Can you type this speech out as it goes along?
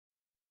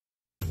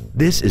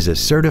This is a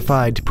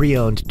certified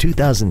pre-owned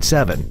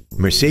 2007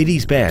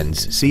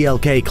 Mercedes-Benz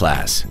CLK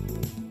class.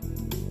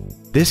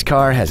 This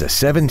car has a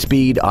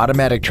 7-speed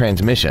automatic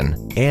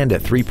transmission and a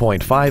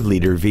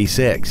 3.5-liter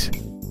V6.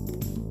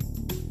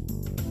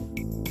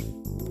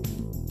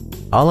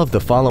 All of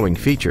the following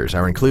features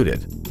are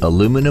included: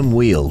 aluminum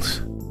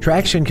wheels,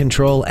 traction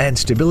control and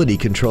stability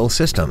control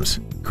systems,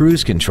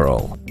 cruise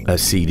control, a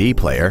CD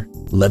player,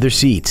 leather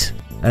seats,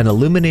 an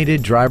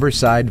illuminated driver's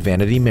side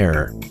vanity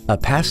mirror, a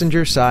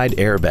passenger side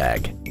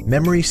airbag,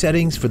 memory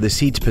settings for the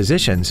seat's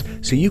positions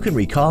so you can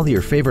recall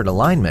your favorite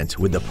alignments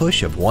with the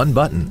push of one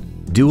button,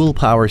 dual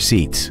power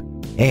seats,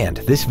 and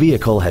this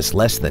vehicle has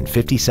less than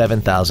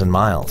 57,000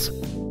 miles.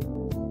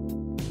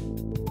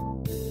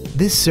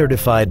 This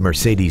certified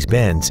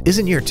Mercedes-Benz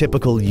isn't your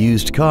typical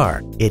used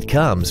car. It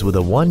comes with a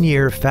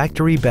 1-year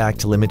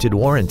factory-backed limited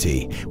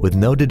warranty with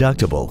no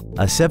deductible,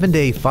 a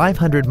 7-day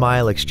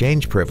 500-mile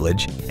exchange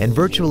privilege, and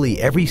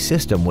virtually every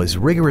system was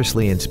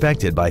rigorously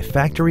inspected by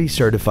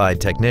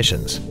factory-certified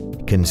technicians.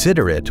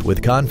 Consider it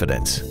with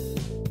confidence.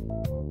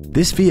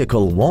 This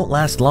vehicle won't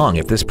last long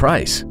at this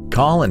price.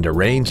 Call and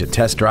arrange a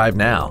test drive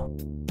now.